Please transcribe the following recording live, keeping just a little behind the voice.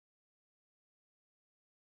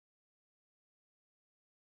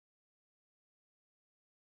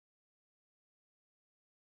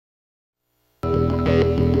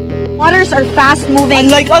protesters are fast-moving.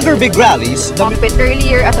 Unlike other big rallies, a bit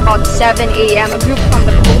earlier at about 7 a.m., a group from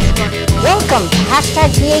the Coast Guard. Welcome to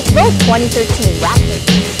 #PH Vote 2013 Rappler.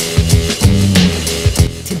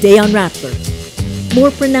 Today on Rappler,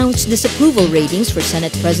 more pronounced disapproval ratings for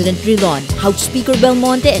Senate President Drilon, House Speaker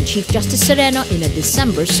Belmonte, and Chief Justice Sereno in a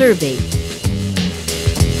December survey.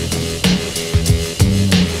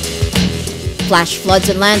 Flash floods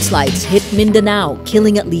and landslides hit Mindanao,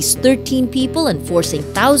 killing at least 13 people and forcing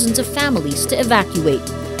thousands of families to evacuate.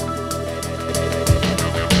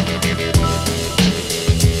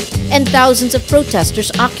 And thousands of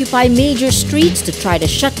protesters occupy major streets to try to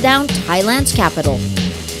shut down Thailand's capital.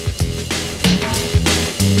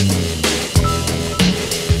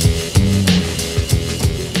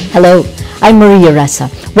 Hello, I'm Maria Ressa.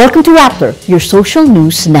 Welcome to Rappler, your social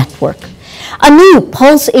news network. A new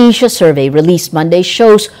Pulse Asia survey released Monday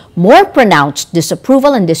shows more pronounced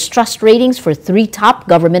disapproval and distrust ratings for three top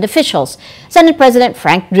government officials: Senate President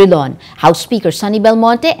Frank Drilon, House Speaker Sonny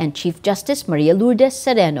Belmonte, and Chief Justice Maria Lourdes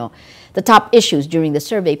Sereno. The top issues during the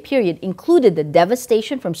survey period included the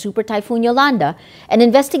devastation from Super Typhoon Yolanda and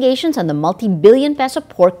investigations on the multi-billion peso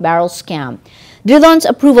pork barrel scam. Drilon's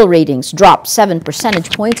approval ratings dropped 7 percentage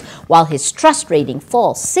points, while his trust rating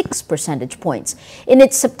falls 6 percentage points. In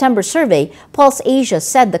its September survey, Pulse Asia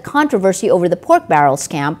said the controversy over the pork barrel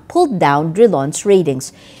scam pulled down Drilon's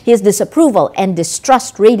ratings. His disapproval and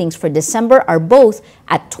distrust ratings for December are both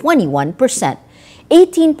at 21%.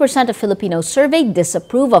 18% of Filipinos surveyed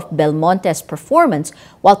disapprove of Belmonte's performance,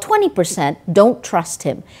 while 20% don't trust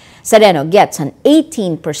him. Sereno gets an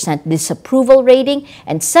 18% disapproval rating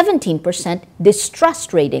and 17%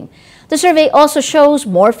 distrust rating. The survey also shows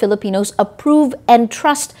more Filipinos approve and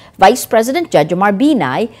trust Vice President Jejomar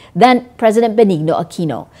Binay than President Benigno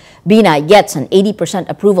Aquino. Binay gets an 80%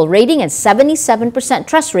 approval rating and 77%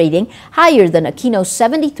 trust rating, higher than Aquino's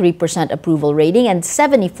 73% approval rating and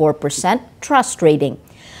 74% trust rating.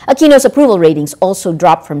 Aquino's approval ratings also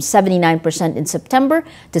dropped from 79% in September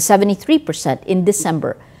to 73% in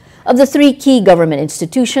December. Of the three key government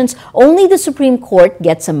institutions, only the Supreme Court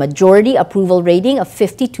gets a majority approval rating of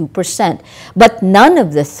 52%. But none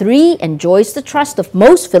of the three enjoys the trust of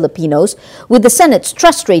most Filipinos, with the Senate's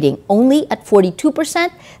trust rating only at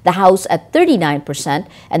 42%, the House at 39%,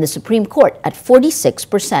 and the Supreme Court at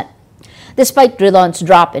 46%. Despite Drilon's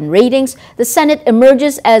drop in ratings, the Senate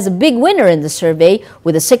emerges as a big winner in the survey,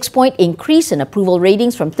 with a 6-point increase in approval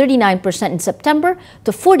ratings from 39% in September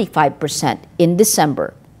to 45% in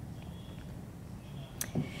December.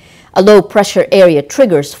 A low-pressure area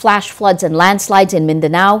triggers flash floods and landslides in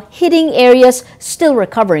Mindanao, hitting areas still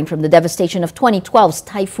recovering from the devastation of 2012's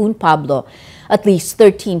Typhoon Pablo. At least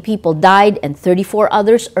 13 people died and 34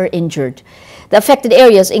 others are injured. The affected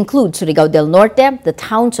areas include Surigao del Norte, the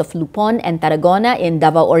towns of Lupon and Tarragona in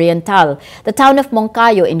Davao Oriental, the town of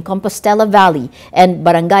Moncayo in Compostela Valley, and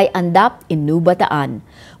Barangay Andap in New Bataan.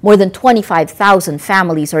 More than 25,000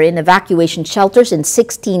 families are in evacuation shelters in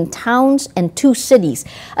 16 towns and 2 cities.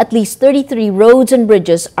 At least 33 roads and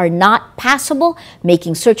bridges are not passable,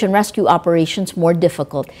 making search and rescue operations more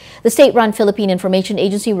difficult. The state-run Philippine Information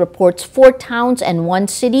Agency reports 4 towns and 1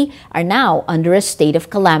 city are now under a state of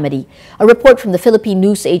calamity. A report from the Philippine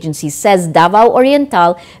News Agency says Davao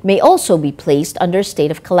Oriental may also be placed under a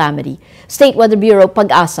state of calamity. State Weather Bureau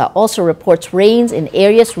Pag-asa also reports rains in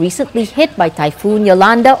areas recently hit by Typhoon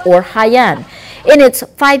Yolanda or Haiyan. In its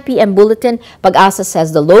 5 p.m. bulletin, Pag-asa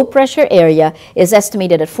says the low-pressure area is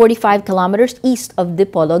estimated at 45 kilometers east of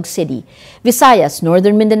Dipolog City. Visayas,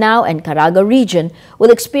 Northern Mindanao, and Caraga region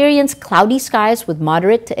will experience cloudy skies with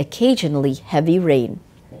moderate to occasionally heavy rain.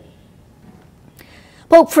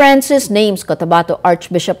 Pope Francis names Cotabato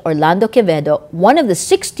Archbishop Orlando Quevedo one of the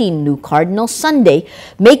 16 new cardinals Sunday,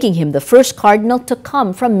 making him the first cardinal to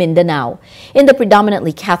come from Mindanao. In the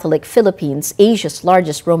predominantly Catholic Philippines, Asia's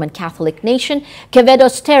largest Roman Catholic nation,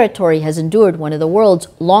 Quevedo's territory has endured one of the world's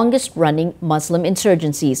longest-running Muslim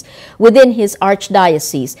insurgencies. Within his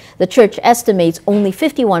archdiocese, the church estimates only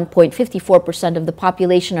 51.54% of the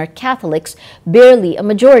population are Catholics, barely a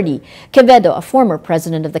majority. Quevedo, a former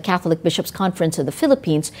president of the Catholic Bishops' Conference of the Philippines,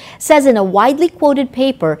 says in a widely quoted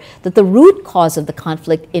paper that the root cause of the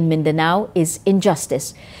conflict in Mindanao is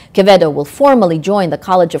injustice. Quevedo will formally join the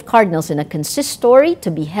College of Cardinals in a consistory to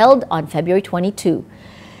be held on February 22.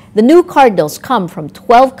 The new cardinals come from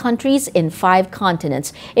 12 countries in 5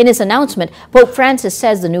 continents. In his announcement, Pope Francis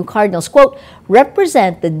says the new cardinals, quote,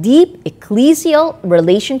 represent the deep ecclesial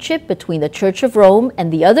relationship between the Church of Rome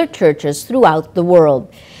and the other churches throughout the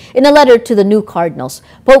world. In a letter to the new cardinals,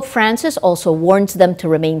 Pope Francis also warns them to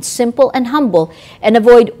remain simple and humble and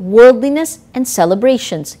avoid worldliness and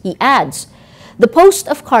celebrations. He adds, The post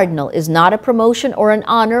of cardinal is not a promotion or an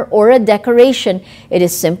honor or a decoration. It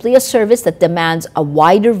is simply a service that demands a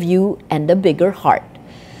wider view and a bigger heart.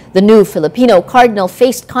 The new Filipino cardinal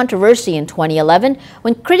faced controversy in 2011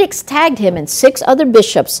 when critics tagged him and 6 other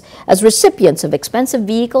bishops as recipients of expensive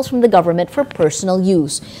vehicles from the government for personal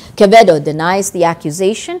use. Quevedo denies the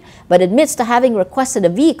accusation but admits to having requested a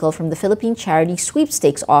vehicle from the Philippine Charity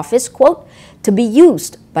Sweepstakes Office, quote, to be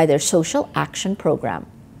used by their social action program.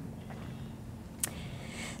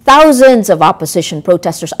 Thousands of opposition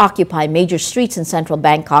protesters occupy major streets in central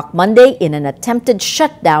Bangkok Monday in an attempted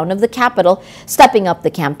shutdown of the capital, stepping up the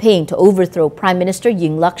campaign to overthrow Prime Minister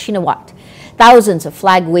Yingluck Shinawatra. Thousands of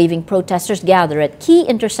flag-waving protesters gather at key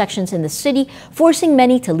intersections in the city, forcing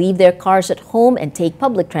many to leave their cars at home and take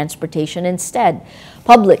public transportation instead.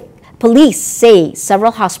 Police say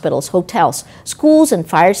several hospitals, hotels, schools, and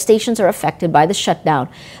fire stations are affected by the shutdown.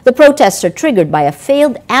 The protests are triggered by a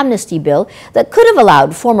failed amnesty bill that could have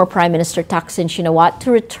allowed former Prime Minister Thaksin Shinawatra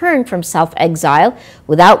to return from self-exile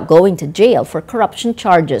without going to jail for corruption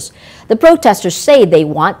charges. The protesters say they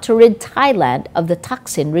want to rid Thailand of the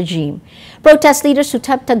Thaksin regime. Protest leader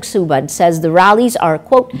Sutep Tagsuban says the rallies are,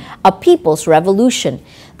 quote, a people's revolution.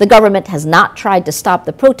 The government has not tried to stop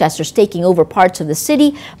the protesters taking over parts of the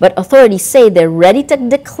city, but authorities say they're ready to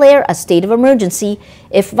declare a state of emergency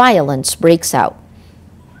if violence breaks out.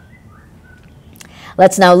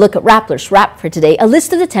 Let's now look at Rappler's Wrap for today, a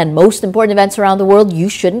list of the 10 most important events around the world you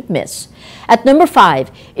shouldn't miss. At number 5,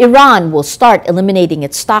 Iran will start eliminating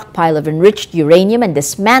its stockpile of enriched uranium and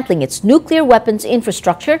dismantling its nuclear weapons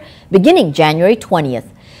infrastructure beginning January 20th.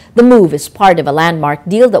 The move is part of a landmark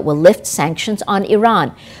deal that will lift sanctions on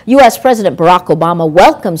Iran. U.S. President Barack Obama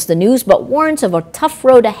welcomes the news but warns of a tough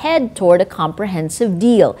road ahead toward a comprehensive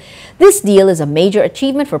deal. This deal is a major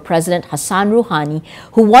achievement for President Hassan Rouhani,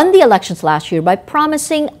 who won the elections last year by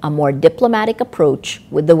promising a more diplomatic approach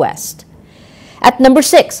with the West. At number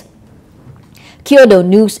 6, Kyodo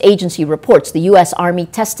News Agency reports the U.S. Army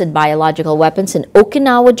tested biological weapons in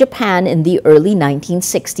Okinawa, Japan in the early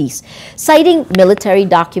 1960s. Citing military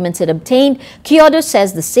documents it obtained, Kyodo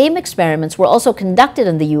says the same experiments were also conducted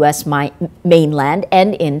on the U.S. mainland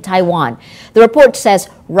and in Taiwan. The report says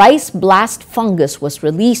rice blast fungus was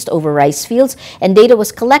released over rice fields and data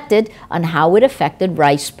was collected on how it affected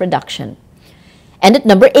rice production. And at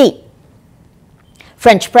number 8,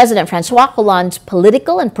 French President François Hollande's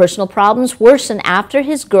political and personal problems worsened after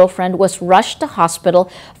his girlfriend was rushed to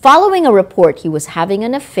hospital following a report he was having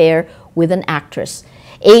an affair with an actress.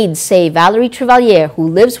 Aides say Valérie Trevalier, who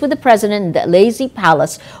lives with the president in the Élysée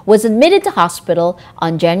Palace, was admitted to hospital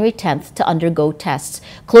on January 10th to undergo tests.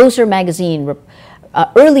 Closer magazine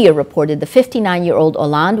earlier reported the 59-year-old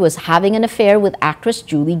Hollande was having an affair with actress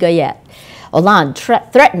Julie Gayet. Hollande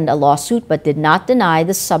threatened a lawsuit but did not deny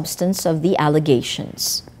the substance of the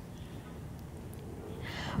allegations.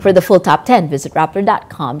 For the full top 10, visit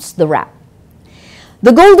Rappler.com's The Wrap.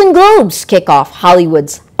 The Golden Globes kick off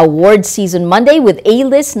Hollywood's award season Monday with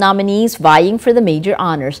A-list nominees vying for the major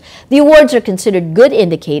honors. The awards are considered good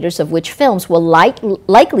indicators of which films will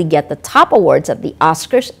likely get the top awards at the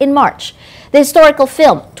Oscars in March. The historical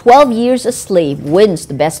film 12 Years a Slave wins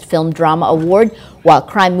the Best Film Drama Award, while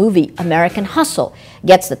crime movie American Hustle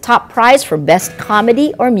gets the top prize for Best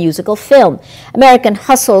Comedy or Musical Film. American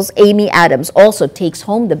Hustle's Amy Adams also takes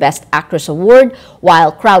home the Best Actress Award,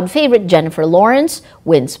 while crowd favorite Jennifer Lawrence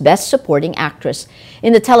wins Best Supporting Actress.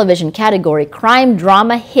 In the television category, crime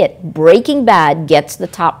drama hit Breaking Bad gets the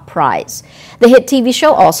top prize. The hit TV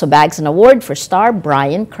show also bags an award for star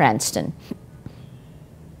Bryan Cranston.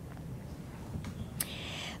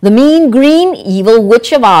 The mean, green, evil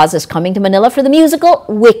Witch of Oz is coming to Manila for the musical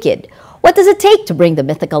Wicked. What does it take to bring the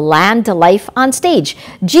mythical land to life on stage?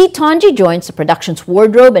 G. Tonji joins the production's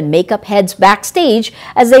wardrobe and makeup heads backstage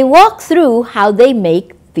as they walk through how they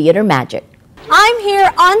make theater magic. I'm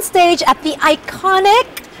here on stage at the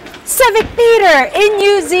iconic Civic Theatre in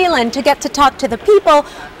New Zealand to get to talk to the people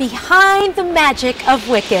behind the magic of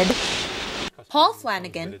Wicked. Paul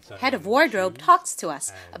Flanagan, head of wardrobe, talks to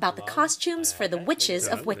us about the costumes for the witches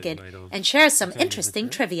of Wicked and shares some interesting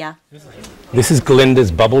trivia. This is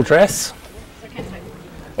Glinda's bubble dress.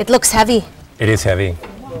 It looks heavy. It is heavy,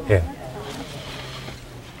 yeah.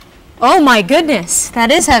 Oh my goodness,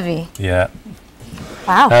 that is heavy. Yeah.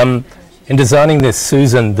 Wow. In designing this,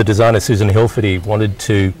 the designer Susan Hilferty wanted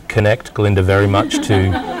to connect Glinda very much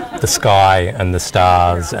to the sky and the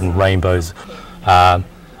stars and rainbows.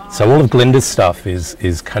 So all of Glinda's stuff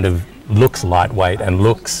is kind of looks lightweight and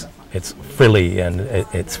it's frilly and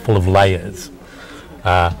it's full of layers.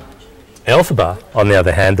 Elphaba, on the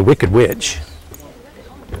other hand, the Wicked Witch,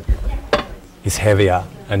 is heavier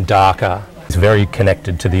and darker It's very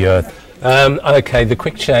connected to the earth. Okay, the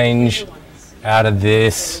quick change out of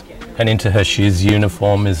this and into her shoes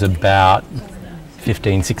uniform is about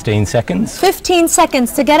 15, 16 seconds. 15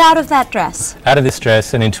 seconds to get out of that dress. Out of this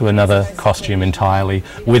dress and into another costume entirely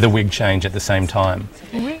with a wig change at the same time.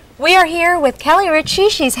 We are here with Kelly Ritchie.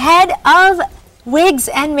 She's head of wigs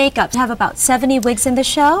and makeup. You have about 70 wigs in the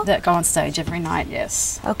show? That go on stage every night,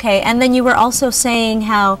 yes. Okay, and then you were also saying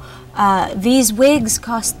how these wigs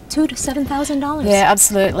cost $2,000 to $7,000. Yeah,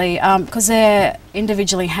 absolutely, because they're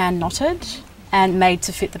individually hand knotted and made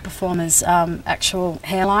to fit the performer's actual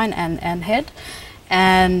hairline and head.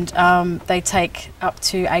 And they take up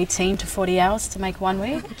to 18 to 40 hours to make one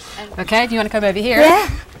wig. Okay, do you want to come over here? Yeah.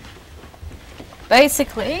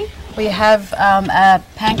 Basically, we have a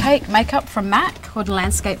pancake makeup from MAC called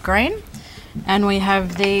Landscape Green. And we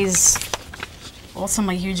have these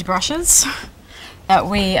awesomely huge brushes that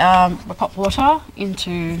we pop water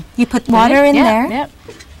into. You put water in there?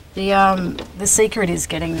 Yeah. The secret is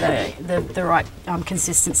getting the right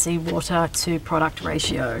consistency water to product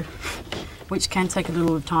ratio, which can take a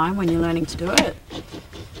little time when you're learning to do it.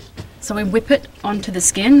 So we whip it onto the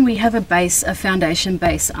skin. We have a foundation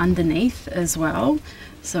base underneath as well,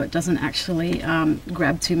 so it doesn't actually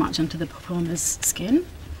grab too much onto the performer's skin.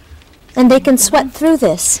 And they can sweat through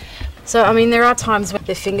this. So, I mean, there are times when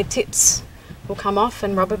their fingertips will come off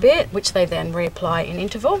and rub a bit, which they then reapply in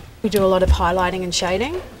interval. We do a lot of highlighting and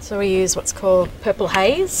shading, so we use what's called Purple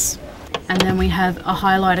Haze, and then we have a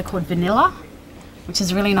highlighter called Vanilla, which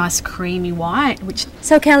is really nice creamy white.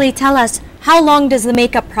 So Kelly, tell us, how long does the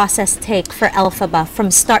makeup process take for Elphaba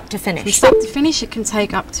from start to finish? From start to finish, it can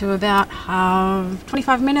take up to about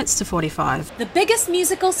 25 minutes to 45. The biggest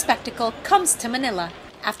musical spectacle comes to Manila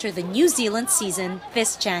after the New Zealand season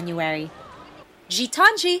this January.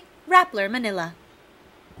 Gitanji, Rappler, Manila.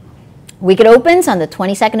 Wicked opens on the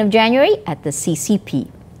 22nd of January at the CCP.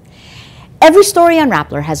 Every story on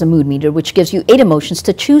Rappler has a mood meter which gives you 8 emotions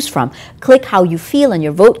to choose from. Click how you feel and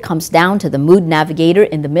your vote comes down to the mood navigator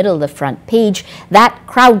in the middle of the front page. That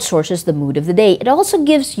crowdsources the mood of the day. It also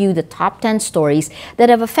gives you the top 10 stories that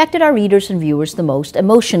have affected our readers and viewers the most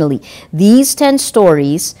emotionally. These 10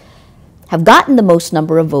 stories have gotten the most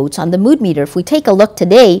number of votes on the mood meter. If we take a look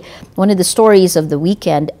today, one of the stories of the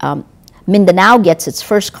weekend, Mindanao gets its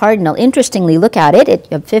first cardinal. Interestingly, look at it. It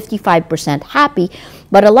 55% happy,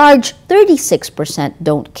 but a large 36%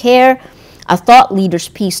 don't care. A thought leader's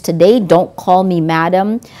piece today, Don't Call Me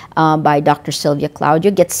Madam, by Dr. Sylvia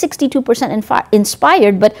Claudio, gets 62%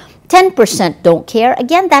 inspired, but 10% don't care.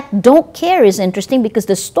 Again, that don't care is interesting because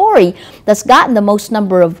the story that's gotten the most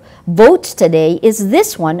number of votes today is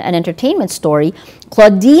this one, an entertainment story.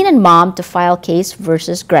 Claudine and Mom to file case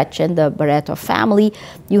versus Gretchen, the Barreto family.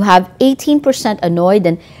 You have 18% annoyed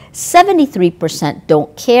and 73%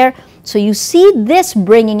 don't care. So you see this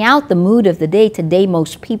bringing out the mood of the day. Today,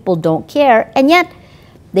 most people don't care, and yet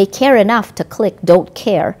they care enough to click don't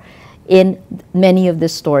care in many of the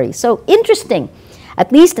stories. So interesting.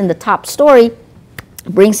 At least in the top story,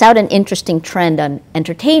 brings out an interesting trend on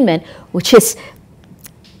entertainment, which is,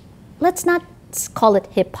 let's not call it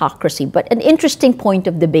hypocrisy, but an interesting point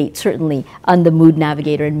of debate, certainly, on the mood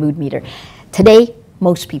navigator and mood meter. Today,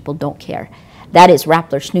 most people don't care. That is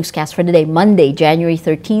Rappler's newscast for today, Monday, January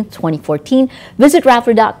 13th, 2014. Visit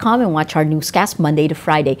Rappler.com and watch our newscast Monday to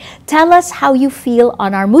Friday. Tell us how you feel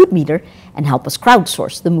on our mood meter and help us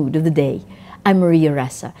crowdsource the mood of the day. I'm Maria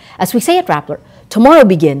Ressa. As we say at Rappler, tomorrow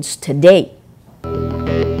begins today.